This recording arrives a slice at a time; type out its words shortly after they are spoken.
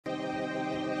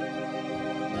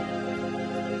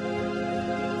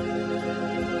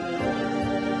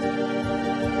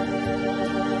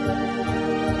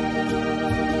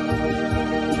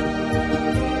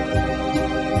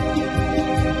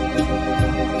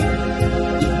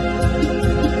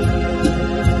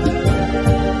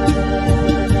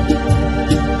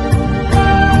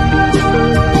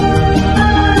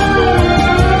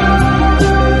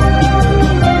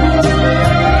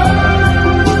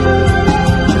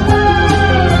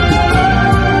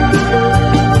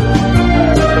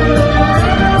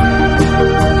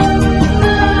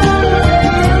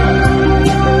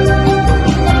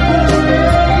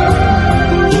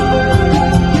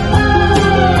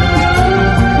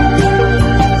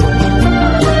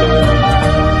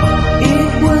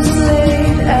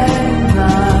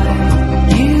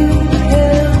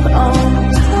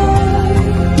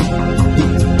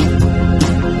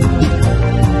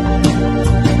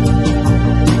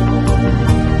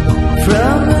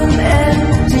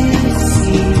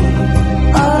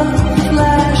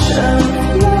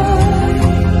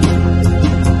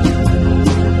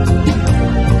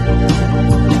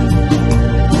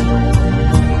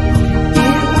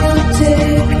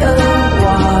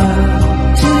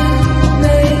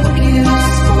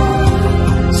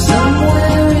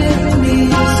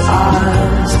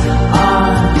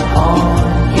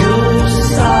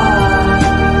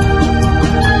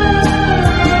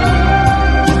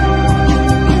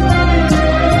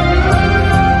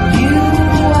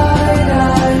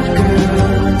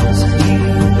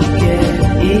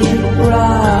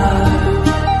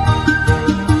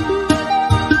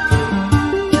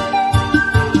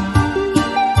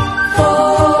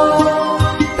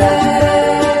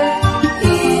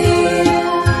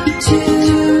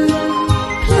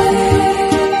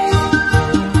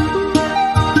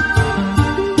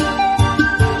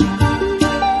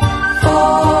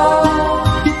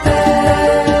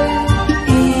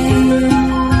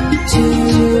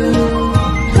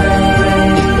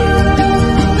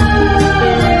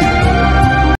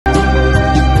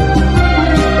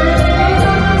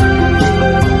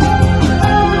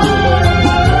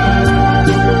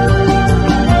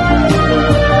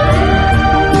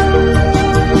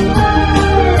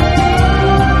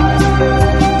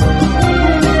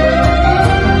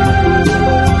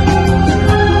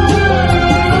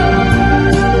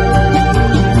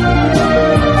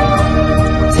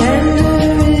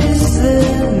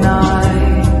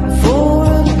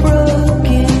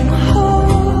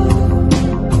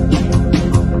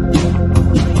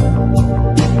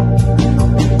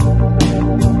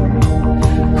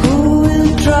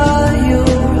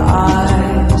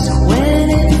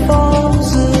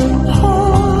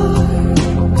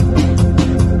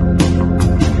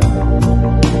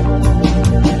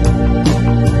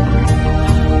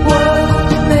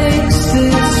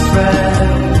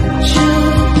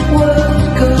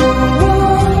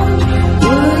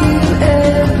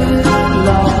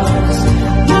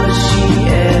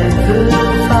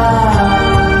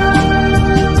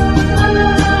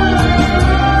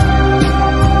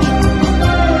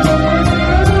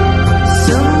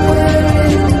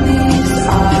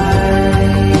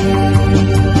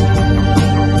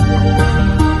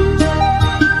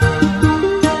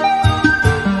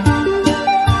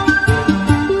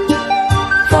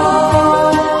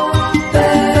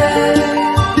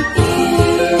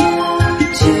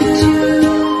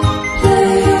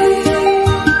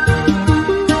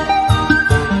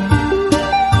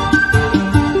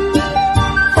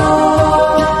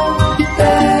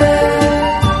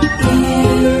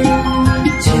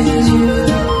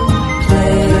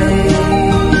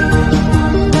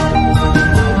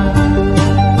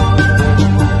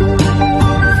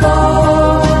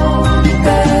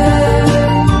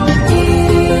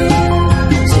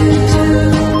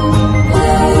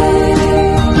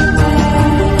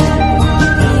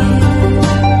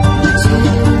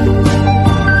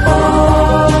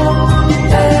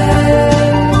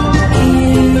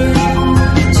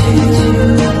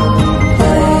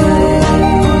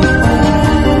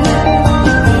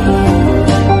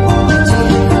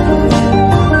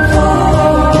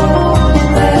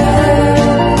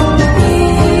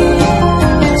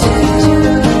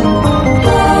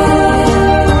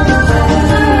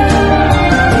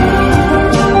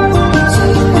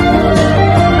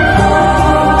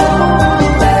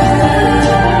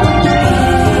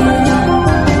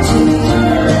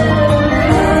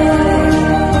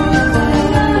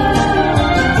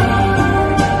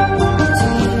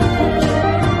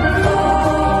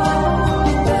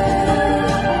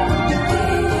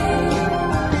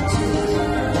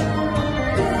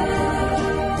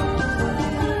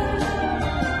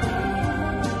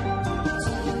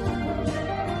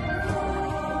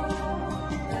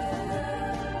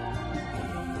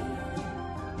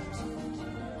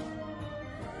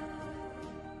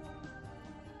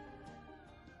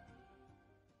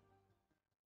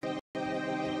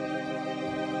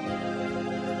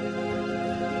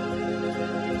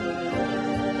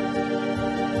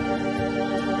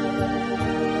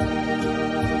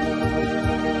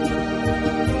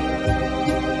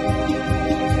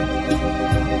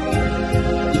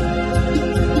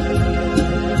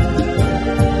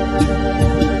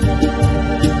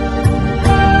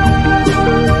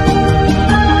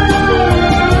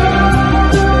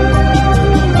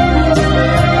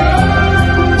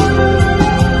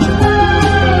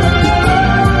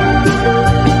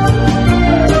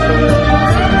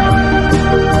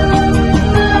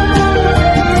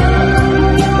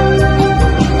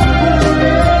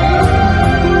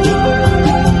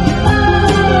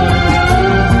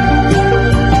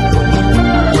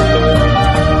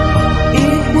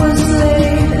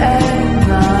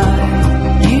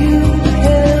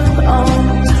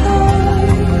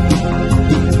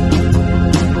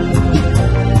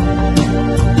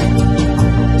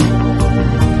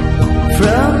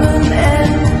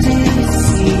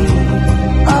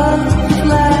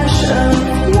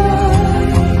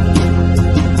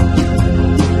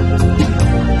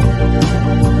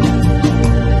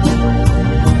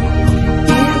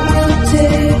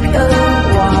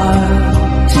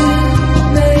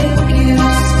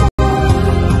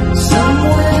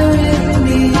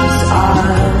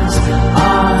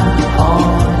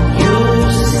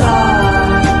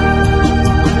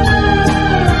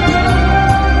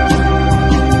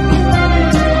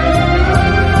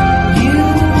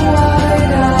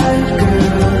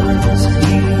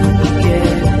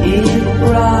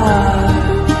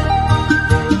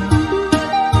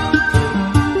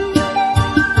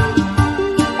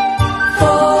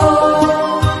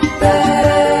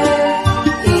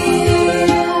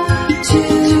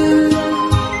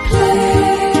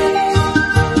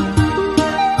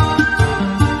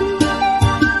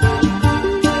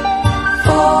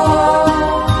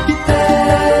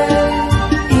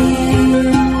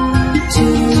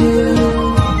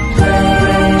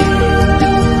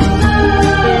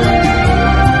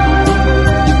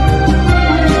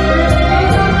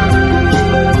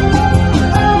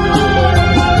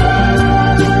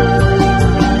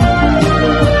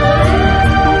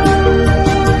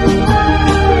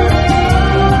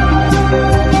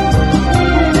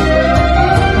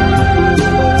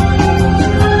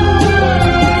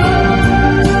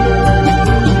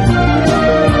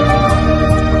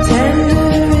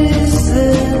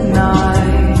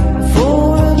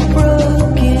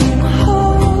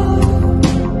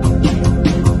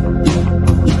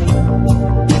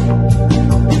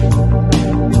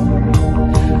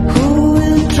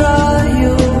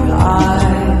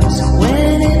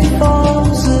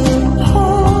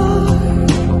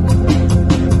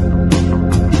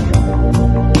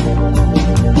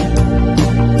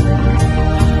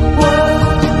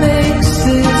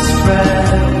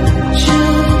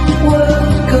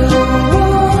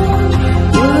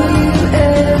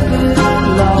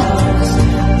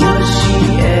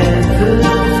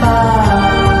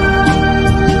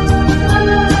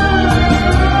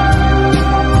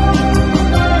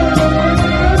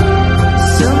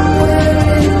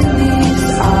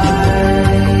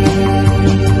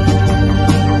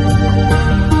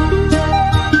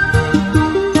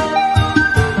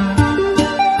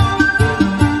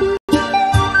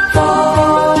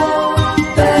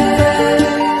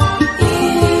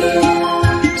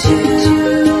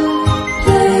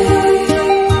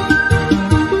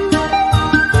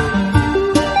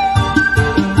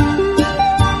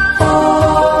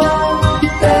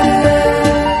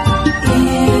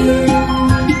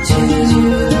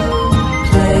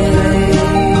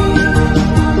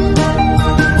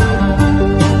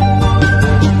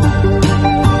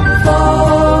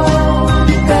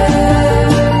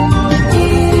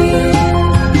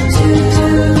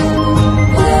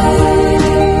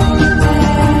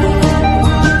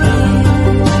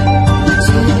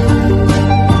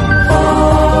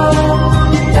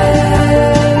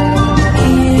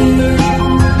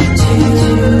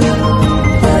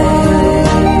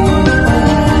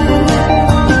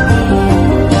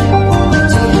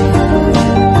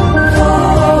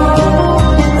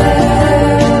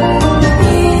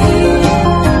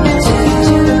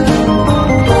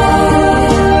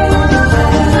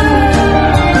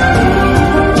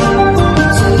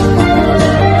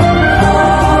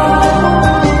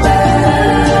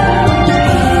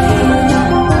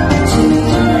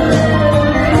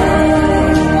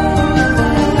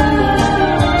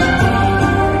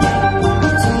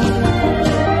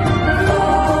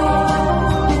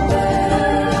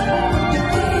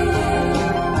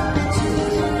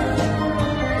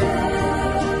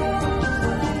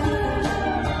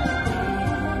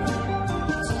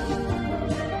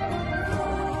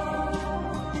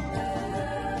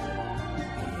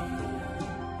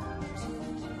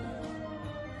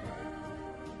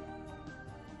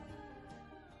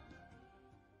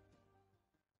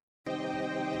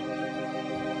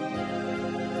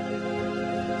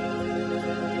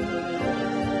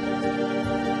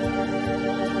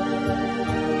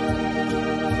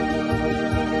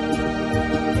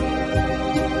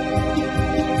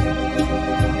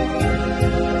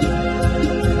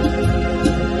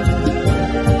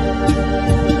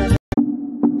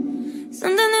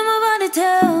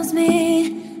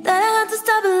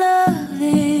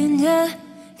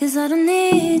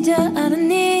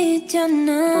you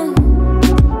now.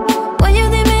 When you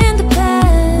leave me in the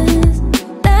past,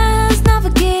 there's no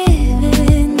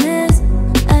forgiveness.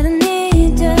 I don't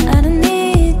need you, I don't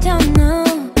need you, no.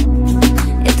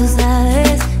 Y tú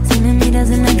sabes, si me miras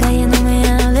en la calle no me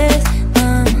hables, no.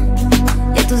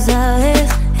 Y tú sabes,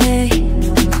 hey,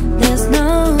 there's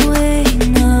no way,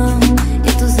 no.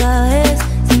 Y tú sabes,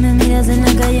 si me miras en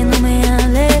la calle no me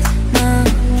hables, no.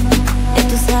 Y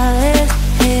tú sabes,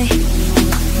 hey,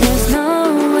 there's no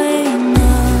way, no.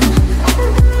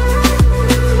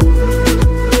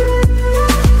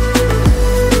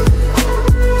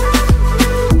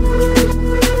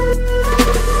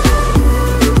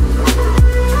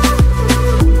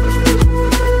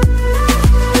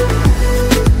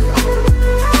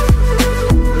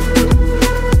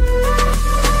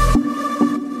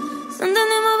 Something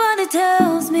in my body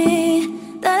tells me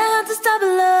that I have to stop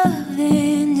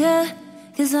loving you,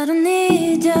 'cause I don't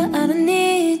need you, I don't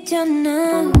need you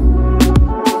now.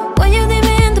 When you leave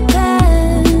me in the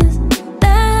past,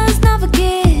 there's no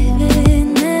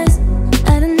forgiveness.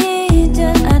 I don't need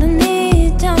you, I don't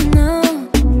need you, no.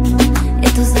 Y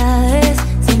tú sabes,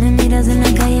 si me miras en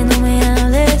la calle no me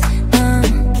hables, no.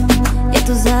 Y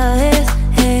tú sabes,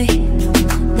 hey,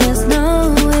 there's no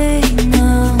way, no.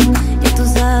 Y tú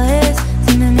sabes,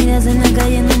 si me miras en la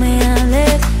calle no me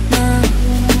hables, no.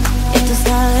 Y tú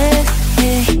sabes,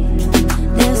 hey,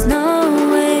 there's no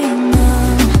way, no.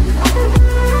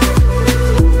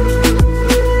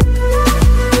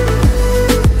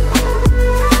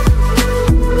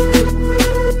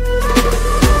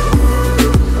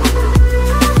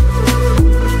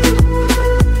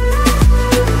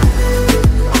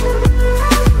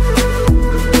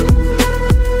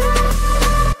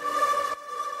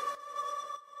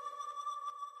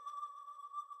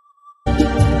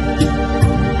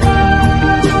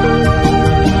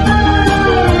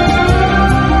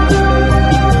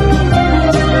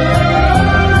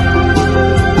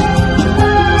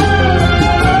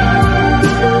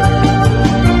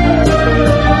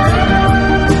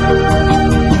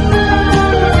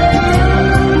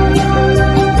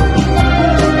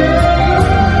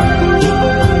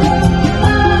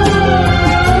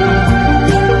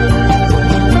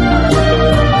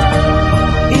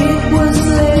 It was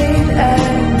late at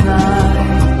night,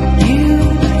 you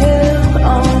held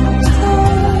on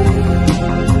tight.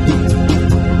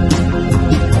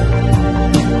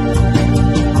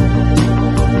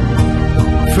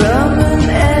 From an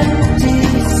empty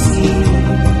sea,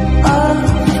 a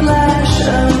flash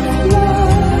of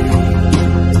light.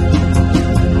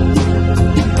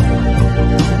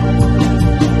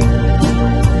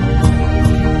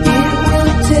 It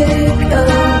will take a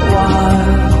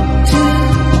while to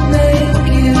make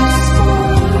you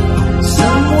smile.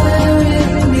 Somewhere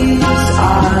in these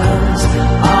eyes,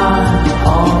 I'm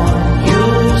on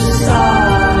your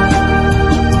side.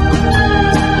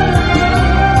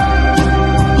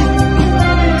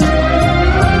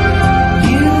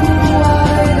 You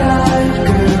wide-eyed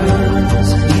girls,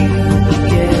 you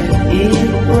get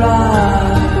it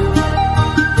right.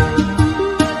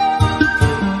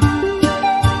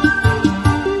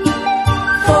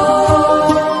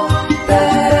 Fall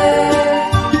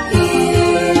back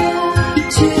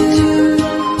into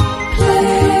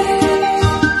place.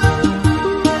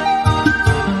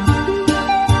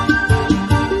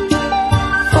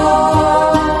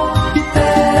 Fall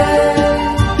back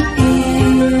into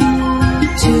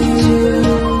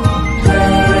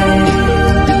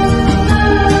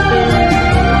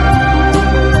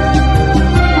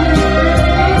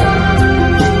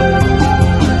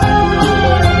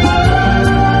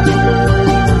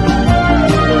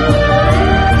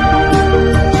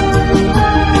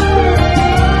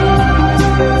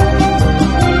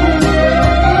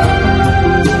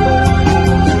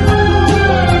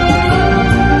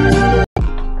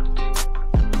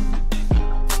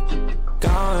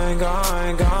Going,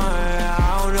 going, going.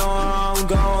 I don't know where I'm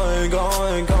going,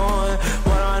 going, going.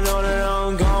 But I know that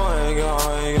I'm going,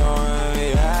 going,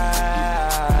 going.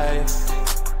 Yeah,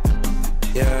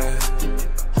 yeah.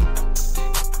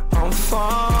 I'm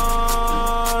falling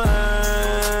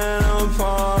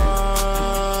apart.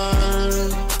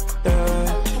 Yeah.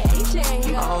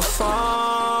 I'm falling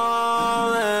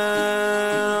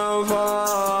apart.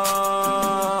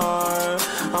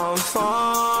 I'm falling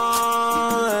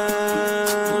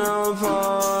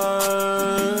apart.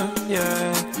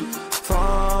 Yeah.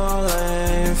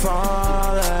 Falling,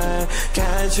 falling.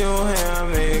 Can't you hear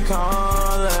me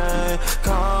calling,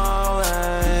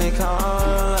 calling,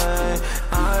 calling?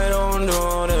 I don't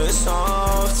do this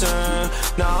often.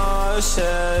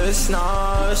 Nauseous,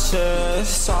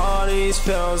 nauseous. All these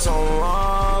pills I'm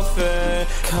off it.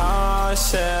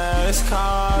 cautious,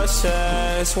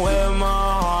 cautious, with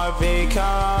my heartbeat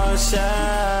cautious.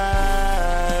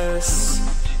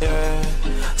 Yeah,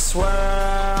 swear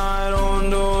I don't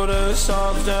do this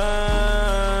often.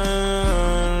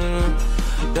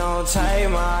 Don't take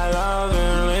my love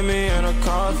and leave me in a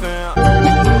coffin.